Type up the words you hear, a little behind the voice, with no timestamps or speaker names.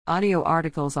Audio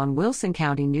articles on Wilson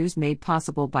County News made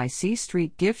possible by C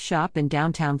Street Gift Shop in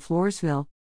downtown Floresville.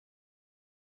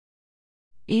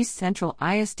 East Central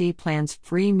ISD plans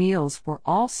free meals for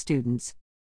all students.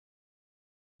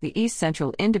 The East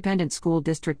Central Independent School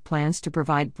District plans to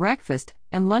provide breakfast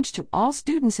and lunch to all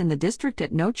students in the district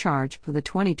at no charge for the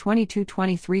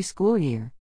 2022-23 school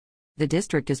year. The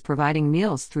district is providing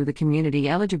meals through the Community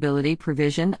Eligibility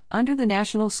Provision under the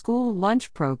National School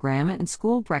Lunch Program and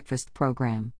School Breakfast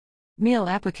Program. Meal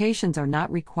applications are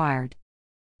not required.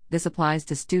 This applies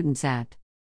to students at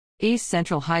East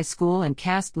Central High School and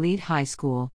Cass Lead High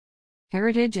School,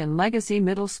 Heritage and Legacy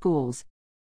Middle Schools,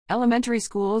 elementary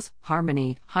schools,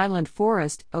 Harmony, Highland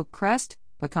Forest, Oak Crest,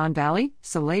 Pecan Valley,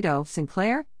 Salado,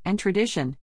 Sinclair, and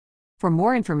Tradition. For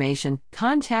more information,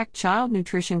 contact Child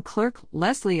Nutrition Clerk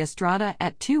Leslie Estrada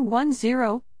at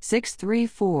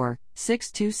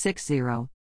 210-634-6260.